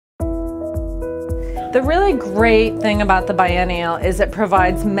The really great thing about the biennial is it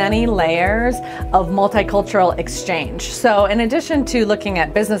provides many layers of multicultural exchange. So in addition to looking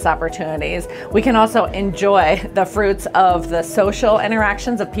at business opportunities, we can also enjoy the fruits of the social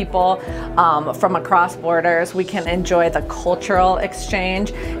interactions of people from across borders. We can enjoy the cultural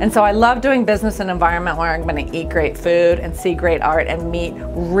exchange. And so I love doing business in an environment where I'm going to eat great food and see great art and meet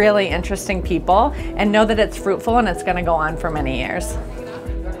really interesting people and know that it's fruitful and it's going to go on for many years.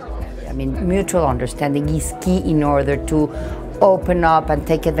 I mean, mutual understanding is key in order to open up and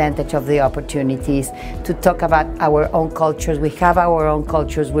take advantage of the opportunities to talk about our own cultures. We have our own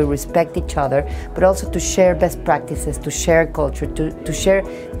cultures, we respect each other, but also to share best practices, to share culture, to share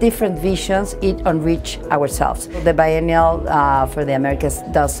different visions, it enrich ourselves. The Biennial for the Americas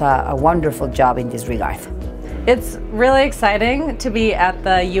does a wonderful job in this regard. It's really exciting to be at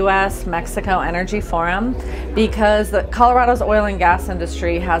the U.S.-Mexico Energy Forum because Colorado's oil and gas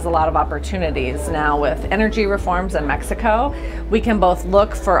industry has a lot of opportunities now with energy reforms in Mexico. We can both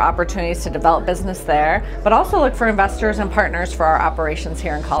look for opportunities to develop business there, but also look for investors and partners for our operations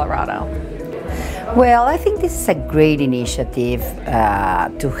here in Colorado. Well, I think this is a great initiative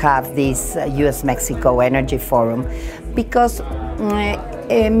to have this U.S.-Mexico Energy Forum because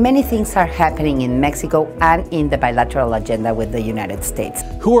many things are happening in Mexico and in the bilateral agenda with the United States.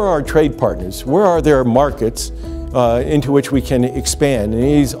 Who are our trade partners? Where are their markets into which we can expand? And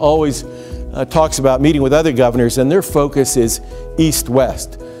he's always talks about meeting with other governors, and their focus is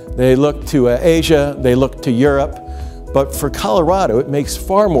east-west. They look to Asia, they look to Europe, but for Colorado it makes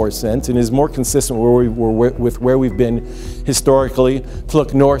far more sense and is more consistent with where we've been historically to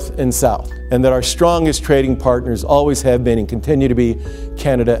look north and south, and that our strongest trading partners always have been and continue to be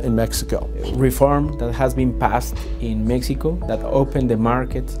Canada and Mexico. Reform that has been passed in Mexico that opened the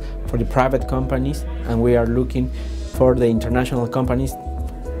markets for the private companies, and we are looking for the international companies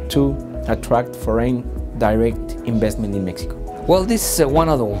to attract foreign direct investment in Mexico. Well, this is one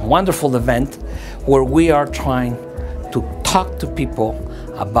of the wonderful events where we are trying to talk to people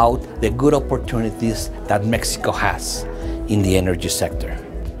about the good opportunities that Mexico has in the energy sector.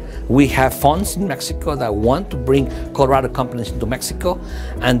 We have funds in Mexico that want to bring Colorado companies into Mexico,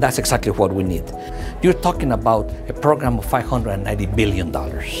 and that's exactly what we need. You're talking about a program of $590 billion.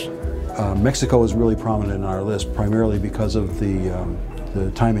 Mexico is really prominent in our list, primarily because of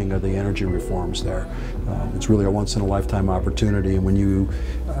the timing of the energy reforms there. It's really a once-in-a-lifetime opportunity, and when you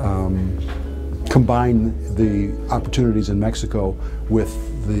combine the opportunities in Mexico with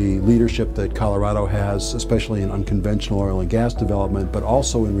the leadership that Colorado has, especially in unconventional oil and gas development, but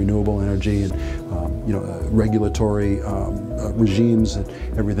also in renewable energy and regulatory regimes and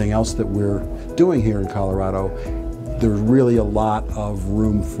everything else that we're doing here in Colorado, there's really a lot of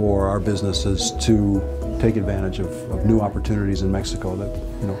room for our businesses to take advantage of new opportunities in Mexico that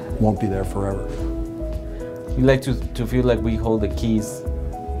won't be there forever. We like to feel like we hold the keys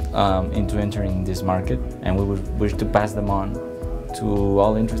into entering this market, and we would wish to pass them on to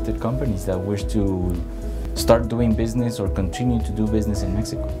all interested companies that wish to start doing business or continue to do business in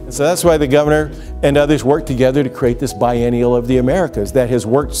Mexico. So that's why the governor and others worked together to create this Biennial of the Americas that has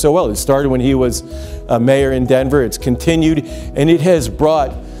worked so well. It started when he was a mayor in Denver, it's continued, and it has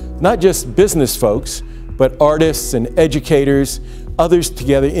brought not just business folks, but artists and educators, others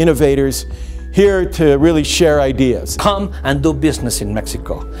together, innovators, here to really share ideas. Come and do business in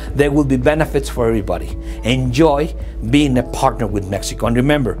Mexico. There will be benefits for everybody. Enjoy being a partner with Mexico. And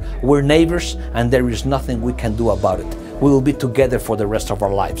remember, we're neighbors and there is nothing we can do about it. We will be together for the rest of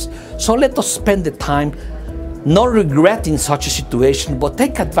our lives. So let us spend the time not regretting such a situation, but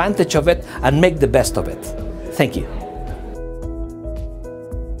take advantage of it and make the best of it. Thank you.